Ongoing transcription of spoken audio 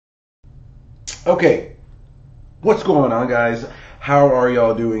Okay, what's going on, guys? How are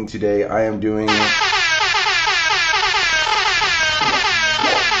y'all doing today? I am doing great.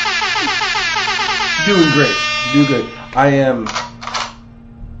 Doing good. I am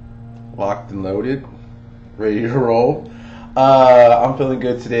locked and loaded, ready to roll. I'm feeling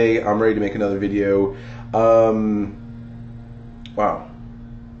good today. I'm ready to make another video. Wow.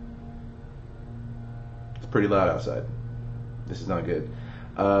 It's pretty loud outside. This is not good.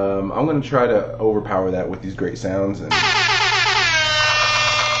 I'm going to try to overpower that with these great sounds.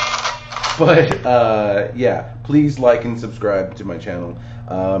 But yeah, please like and subscribe to my channel.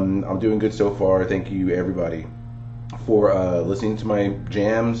 I'm doing good so far. Thank you, everybody, for listening to my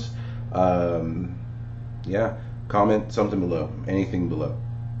jams. Yeah, comment something below, anything below.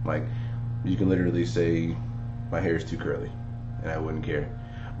 Like, you can literally say my hair is too curly, and I wouldn't care.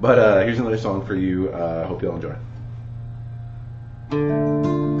 But here's another song for you. Hope y'all enjoy.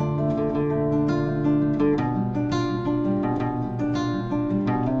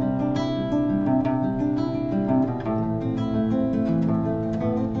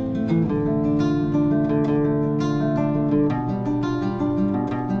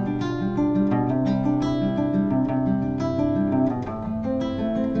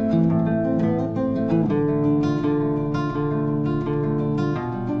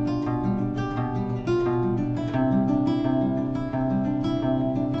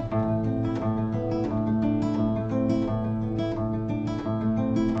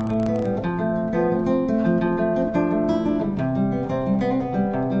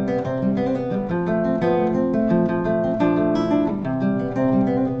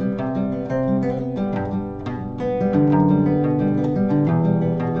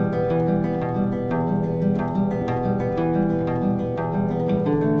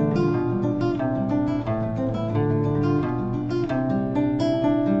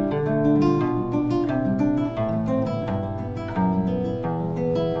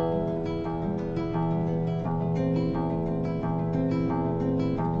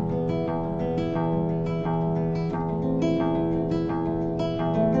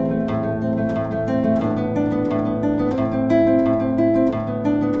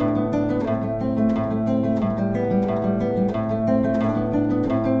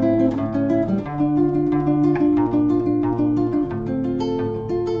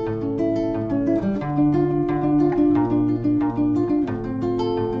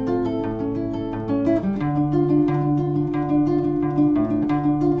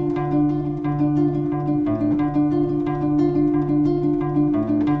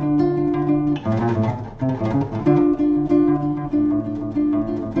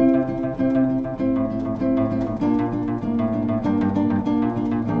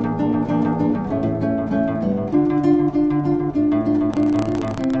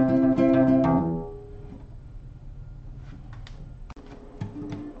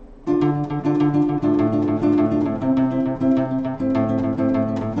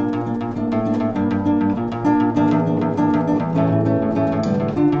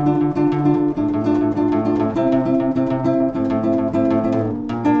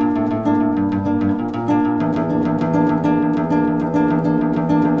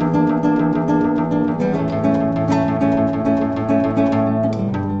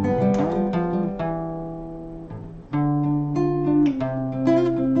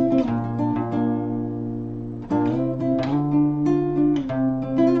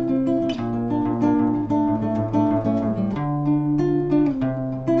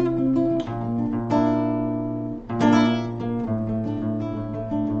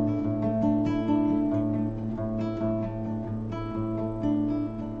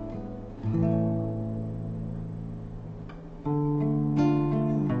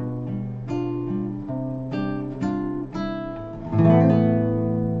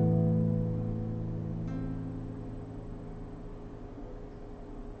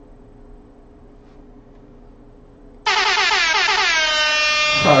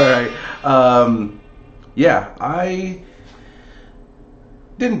 Alright, yeah, I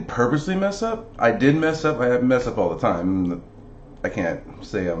didn't purposely mess up. I did mess up. I mess up all the time. I can't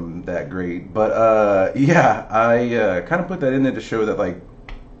say I'm that great. But, yeah, I kind of put that in there to show that, like,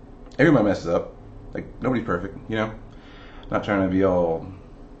 everybody messes up. Like, nobody's perfect, you know? Not trying to be all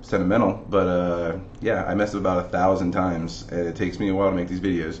sentimental, but, yeah, I messed up about 1,000 times, and it takes me a while to make these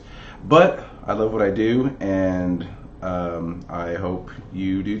videos. But I love what I do, and I hope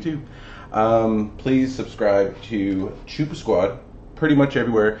you do too. Please subscribe to Chupa Squad pretty much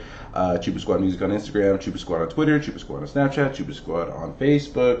everywhere. Chupa Squad Music on Instagram, Chupa Squad on Twitter, Chupa Squad on Snapchat, Chupa Squad on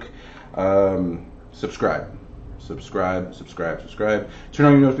Facebook. Subscribe. subscribe. Turn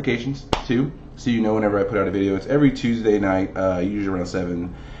on your notifications too, so you know whenever I put out a video. It's every Tuesday night, usually around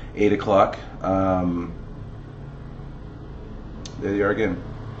 7, 8 o'clock. There you are again,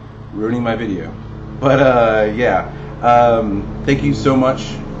 ruining my video. But yeah, thank you so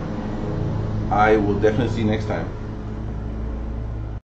much. I will definitely see you next time.